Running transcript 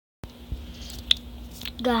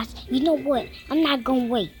Guys, you know what? I'm not gonna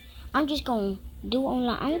wait. I'm just gonna do it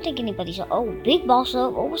online. I don't think anybody's. Oh, Big Boss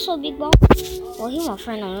up. Oh, what's up, Big Boss? Well, he's my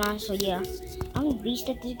friend online, so yeah. I'm a beast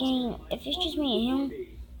at this game. If it's just me and him.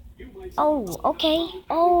 Oh, okay.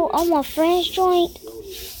 Oh, all my friends joined.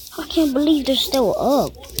 I can't believe they're still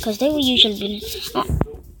up. Because they were usually been.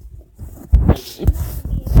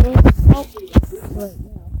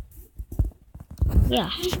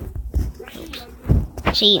 Yeah.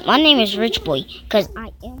 See, my name is Rich Boy. Because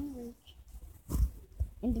I am rich.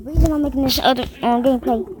 And the reason I'm making this other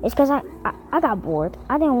gameplay is because I got bored.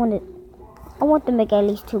 I didn't want to. I want to make at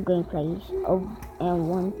least 2 gameplays and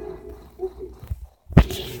one.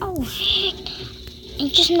 Oh heck!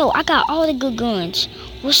 And just know I got all the good guns.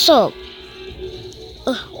 What's up?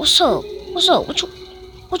 What's up? What's up? What you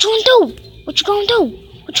wanna do? What you gonna do?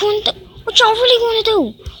 What you wanna do? What y'all really wanna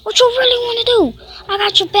do? What you really wanna do? I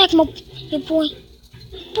got your back, my boy,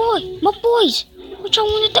 my boys. What y'all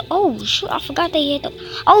wanna do? Oh shoot! I forgot they hit the.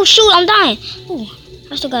 Oh shoot! I'm dying. Oh,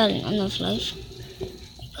 I still got enough life.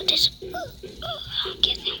 Put this.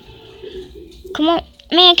 Get them. Come on,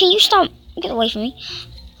 man! Can you stop? Get away from me!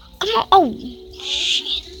 Come on! Oh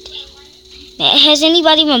shit! Man, has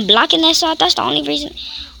anybody been blocking that side? That's the only reason.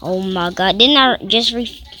 Oh my god! Didn't I just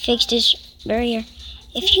fix this barrier?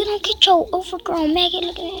 If you don't get your overgrown maggot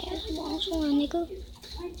looking ass, nigga.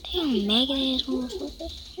 Damn maggot ass motherfucker.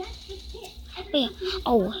 Yeah.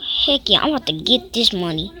 Oh heck yeah! I'm about to get this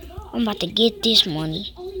money. About to get this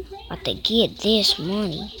money. About to get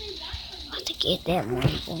that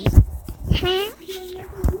money, boy.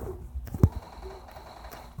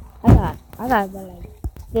 I got about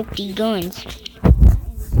like 50 guns.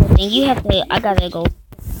 And you have to. I gotta go.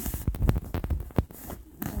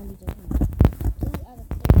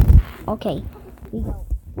 Okay. We go.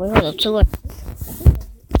 Wait, hold up. 2.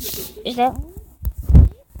 Is that?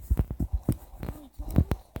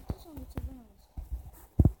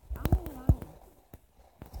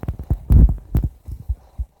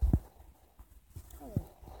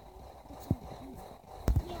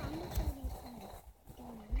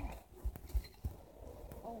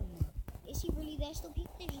 Is he really that stupid?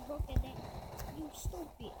 He just broke that down. You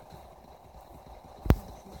stupid.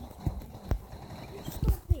 You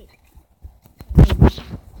stupid. Let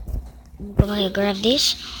me go ahead and grab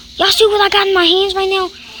this. Y'all see what I got in my hands right now?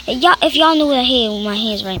 If y'all knew what I had in my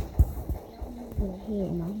hands right now.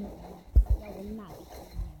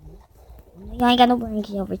 Y'all ain't got no brains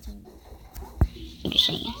over here. I'm just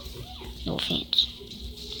saying. No offense.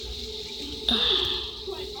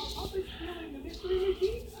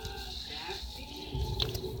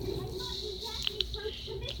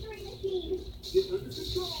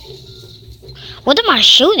 What am I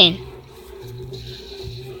shooting?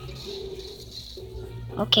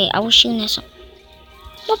 Okay, I was shooting at some.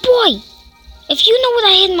 My boy! If you know what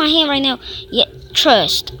I had in my hand right now, yeah,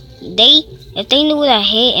 trust. If they knew what I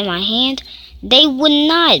had in my hand, they would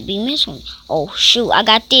not be missing. Oh shoot, I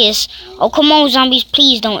got this. Oh come on, zombies,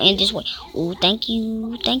 please don't end this way. Oh, thank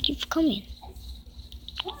you for coming.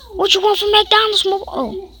 What you want from McDonald's, mobile?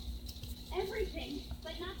 Oh.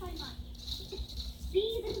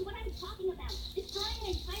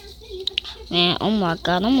 Man, oh my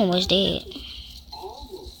god, I'm almost dead.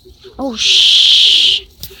 Oh shh.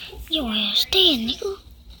 Your ass dead, nigga.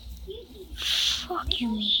 Fuck you,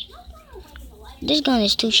 man. This gun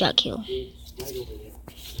is 2-shot kill.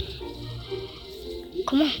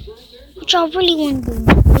 Come on. What y'all really want to do,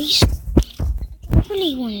 boys? What y'all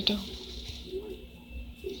really want to do?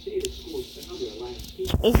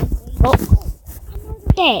 Is it? Oh,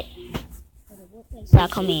 that. What place did I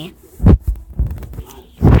come in?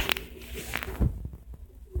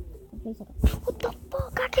 What the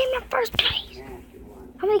fuck? I came in first place.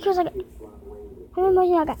 How many kills I got? How many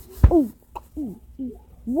money I got? Ooh.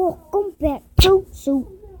 Welcome back to Super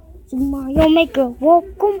Mario Maker.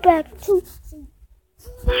 Welcome back to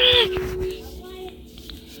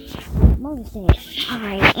Mother said.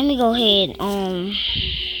 Alright, let me go ahead.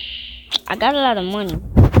 I got a lot of money.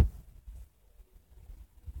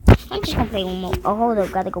 I'm just gonna play one more. Oh, hold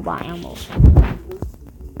up. Gotta go buy ammo.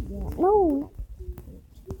 Yeah. No.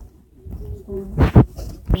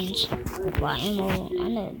 Buy ammo. I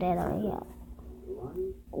know that already. Yeah.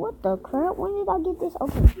 What the crap? When did I get this?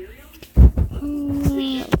 Okay.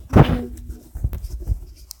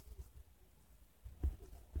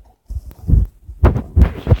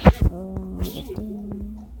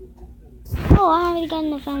 Oh, I already got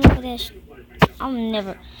enough ammo for this. I'm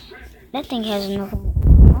never. That thing has enough ammo.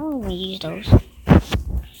 I don't even use those.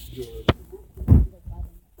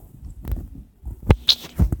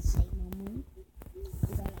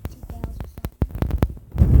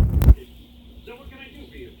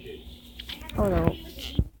 Hold on.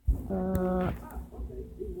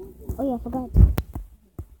 Oh yeah, I forgot.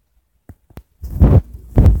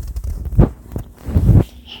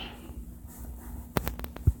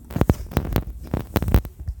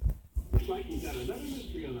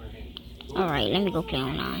 Alright, let me go play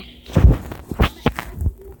online.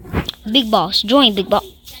 Big boss, join big boss.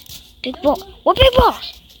 Big boss. What big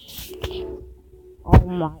boss? Oh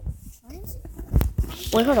my.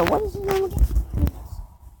 Wait, hold on. What is his name again?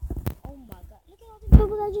 Oh my god. Look at all the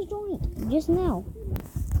people that just joined. Just now.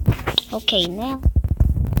 Okay, now.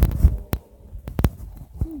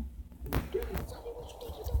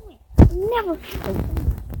 Never.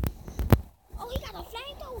 Oh, he got a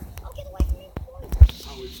flamethrower. Oh, get away from me, boy.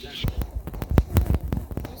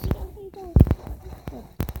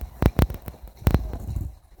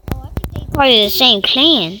 Oh, I think they part of the same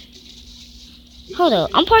clan. Hold up,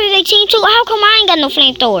 I'm part of their team too. How come I ain't got no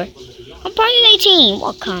flamethrower? I'm part of their team.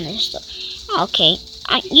 What kind of stuff? Okay,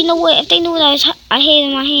 you know what? If they knew what I had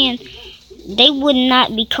in my hand, they would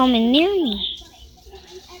not be coming near me.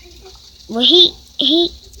 Well,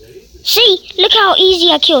 see, look how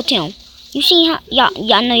easy I killed him. You seen how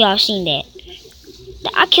y'all know y'all seen that.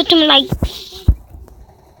 I killed him like.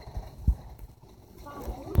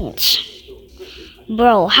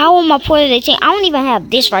 Bro, how am I part of the team? I don't even have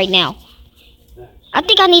this right now. I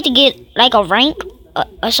think I need to get like a rank,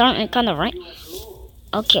 a certain kind of rank.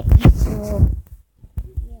 Okay.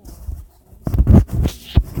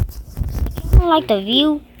 I don't like the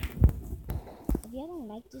view. If y'all don't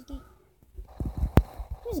like this game,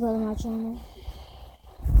 please go to my channel.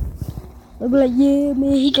 I'll be like, yeah,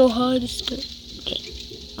 man, he go hard as fuck.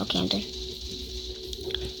 Okay, I'm done.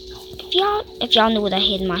 If y'all knew what I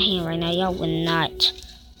had in my hand right now, y'all would not.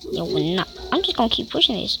 I'm just gonna keep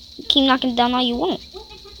pushing this. Keep knocking down all you want.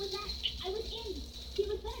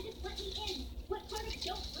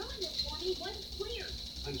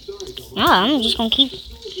 I'm just gonna keep.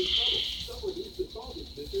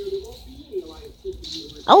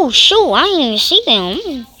 Oh shoot! I didn't even see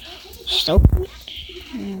them. Stupid.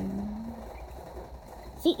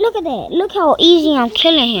 See, look at that. Look how easy I'm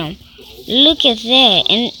killing him. Look at that.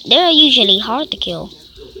 And they're usually hard to kill.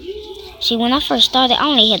 See, when I first started, I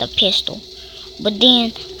only had a pistol. But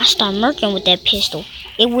then I started murking with that pistol.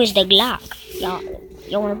 It was the Glock.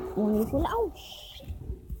 Y'all wanna feel it? Oh,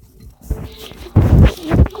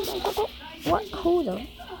 what? Who though?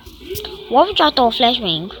 Why would y'all throw a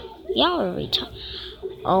flashbang? Y'all are retarded.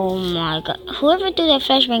 Oh my god. Whoever threw that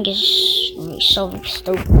flashbang is so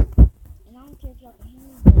stupid. And I don't care if y'all can hear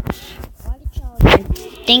me. Why did y'all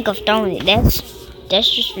even think of throwing it? That's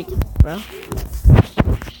just ridiculous, bro.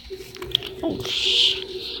 Oh,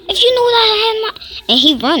 if you know what I had my and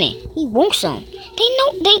he running, he wants some. They know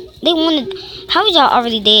they wanted. How is y'all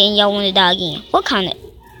already dead and y'all want to die again? What kind of?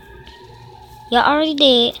 Y'all already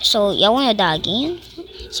dead, so y'all want to die again?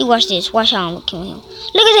 See, watch this. Watch how I'm killing him.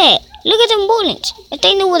 Look at that. Look at them bullets. If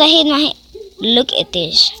they knew what I had in my hand, look at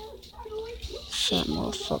this. Fat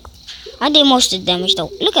motherfucker. I did most of the damage though.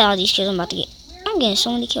 Look at all these kills I'm about to get. I'm getting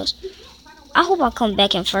so many kills. I hope I come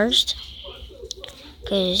back in first.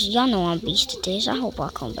 Cause y'all know I'm beast at this. I hope I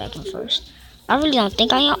come back in first. I really don't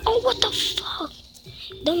think I am. Oh, what the fuck?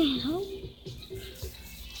 Dumbass, huh?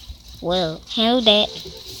 Well, handle that.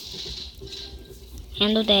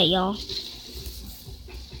 Handle that, y'all.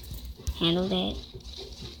 Handle that.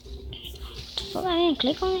 What the fuck? I didn't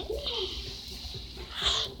click on it.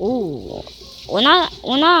 Ooh. When I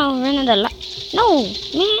run out of life. No,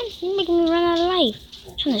 man. You're making me run out of life.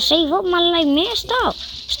 I'm trying to save up my life, man. Stop.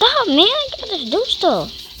 Stop, man. I gotta do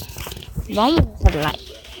stuff. But I'm gonna have a life.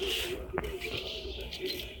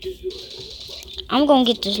 I'm gonna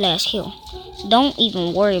get this last kill. Don't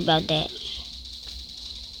even worry about that.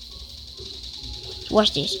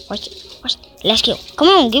 Watch this. Watch it. Watch it. Last kill. Come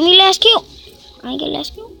on, give me last kill. I ain't get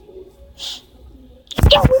last kill.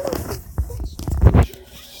 Yo,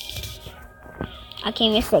 I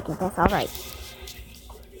came in second. That's alright.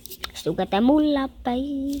 Still got that moolah,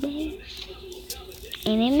 baby.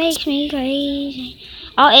 And it makes me crazy.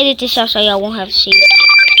 I'll edit this out so y'all won't have to see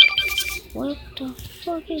it. What the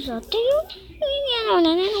fuck is up to you?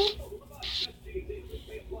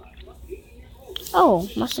 Oh,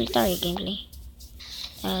 must have started gameplay.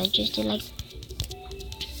 Just did like.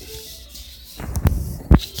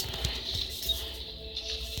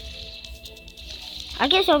 I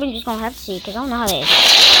guess y'all just gonna have to see because I don't know how that is.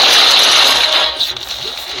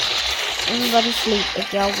 Everybody sleep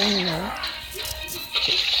if y'all want to know.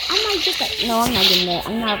 I might get that. No, I'm not getting that.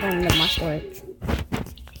 I'm not running to my storage.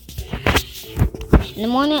 In the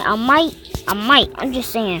morning, I might. I'm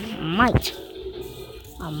just saying,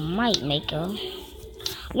 I might make a.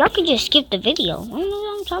 Y'all can just skip the video. I don't know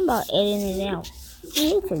what I'm talking about editing it out. You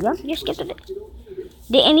need to. Y'all can just skip the video.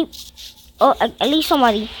 Did any... Oh, at least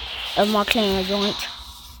somebody of my clan joined.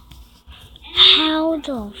 How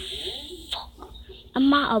the fuck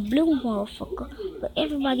am I a blue motherfucker? But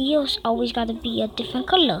everybody else always gotta be a different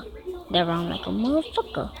color. They're around like a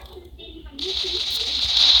motherfucker.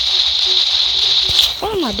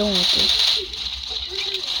 What am I doing with this?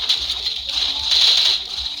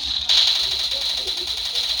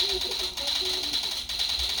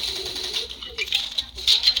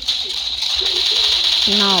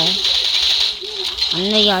 No. I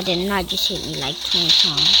know y'all did not just hit me like 20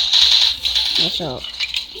 times. What's up?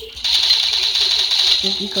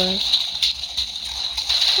 Just because.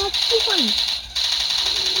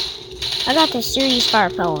 I got the serious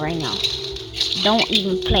firepower right now. Don't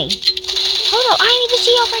even play. Hold up, I ain't even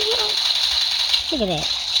see y'all right here. Look at that.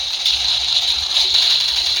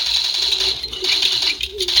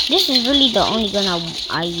 This is really the only gun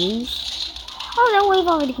I use. Oh, that wave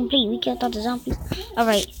already complete. We killed all the zombies.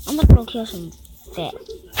 Alright, I'm gonna go kill some fat.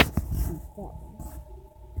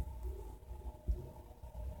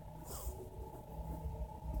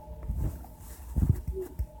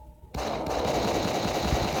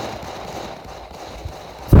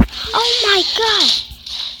 Oh my god!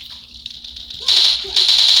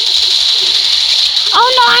 Oh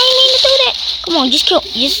no, I ain't mean to do that. Come on, just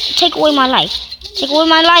take away my life. Take away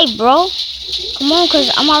my life, bro. Come on, cause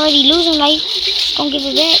I'm already losing life. Just gonna give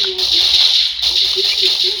it back.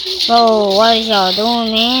 Bro, what is y'all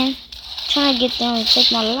doing, man? Trying to get them to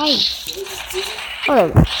take my life. Hold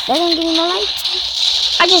up, that didn't give me no life?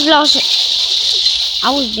 I just lost it.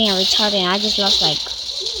 I was being retarded and I just lost like...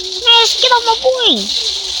 Man, get off my boy!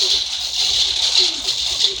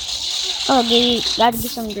 Oh, gotta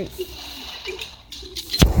get some drink.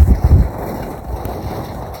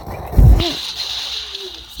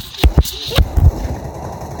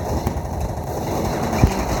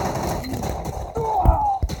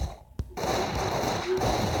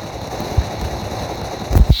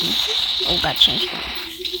 Oh, got changed.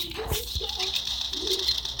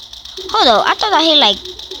 Hold on, I thought I hit like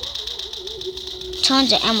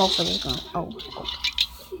tons of ammo for this gun. Oh.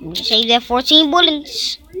 Let me save that 14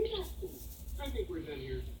 bullets.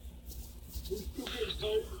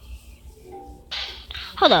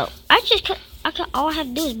 Hold up, all I have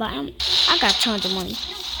to do is buy ammo. I got tons of money.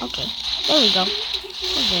 Okay, there we go.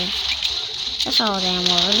 Okay, that's all the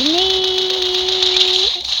ammo I really need.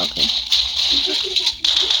 Okay.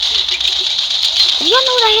 Y'all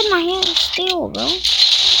know that I hit my hand still, bro.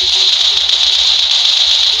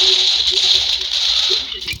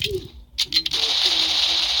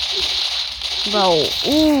 Bro,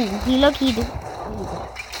 ooh, he lucky.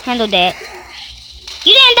 Handle that.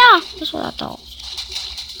 You didn't die. That's what I thought.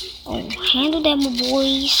 Oh, handle that, my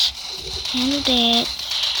boys. Handle that.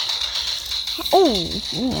 Oh,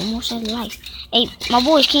 almost out of life. Hey, my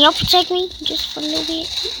boys, can y'all protect me just for a little bit?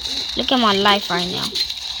 Look at my life right now.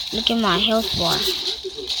 Look at my health bar.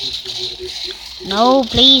 No,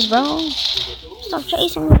 please, bro. Stop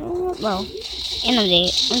chasing me, bro. And I'm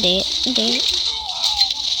dead. I'm dead. I'm dead.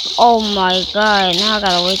 Oh my god. Now I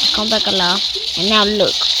gotta wait to come back alive. And now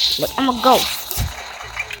look. Look, I'm a ghost.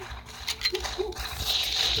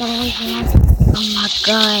 Gotta wait for that. Oh my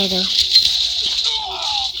god.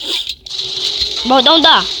 Bro, don't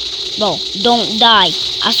die. Bro, don't die.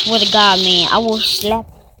 I swear to God, man. I will slap.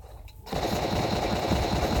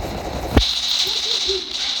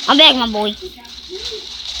 I'm back, my boy.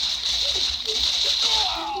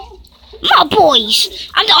 My boys.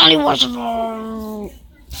 I'm the only one.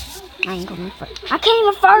 I ain't coming first. I came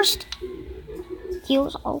in first.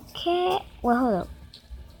 Kills, okay. Well, hold up.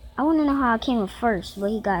 I want to know how I came in first, but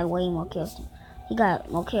he got way more kills. He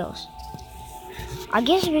got more kills. I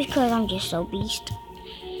guess it's because I'm just so beast.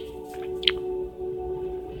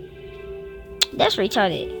 That's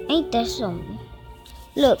retarded. Ain't that something?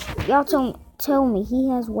 Look, y'all tell me he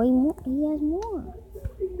has way more. He has more.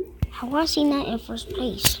 How was he not in first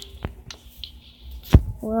place?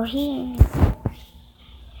 Well, he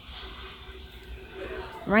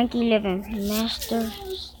rank 11 master.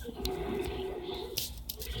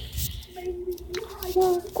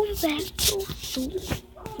 Welcome back to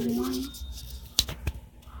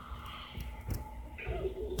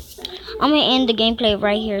I'm gonna end the gameplay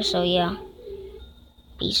right here. So yeah,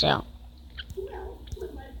 peace out.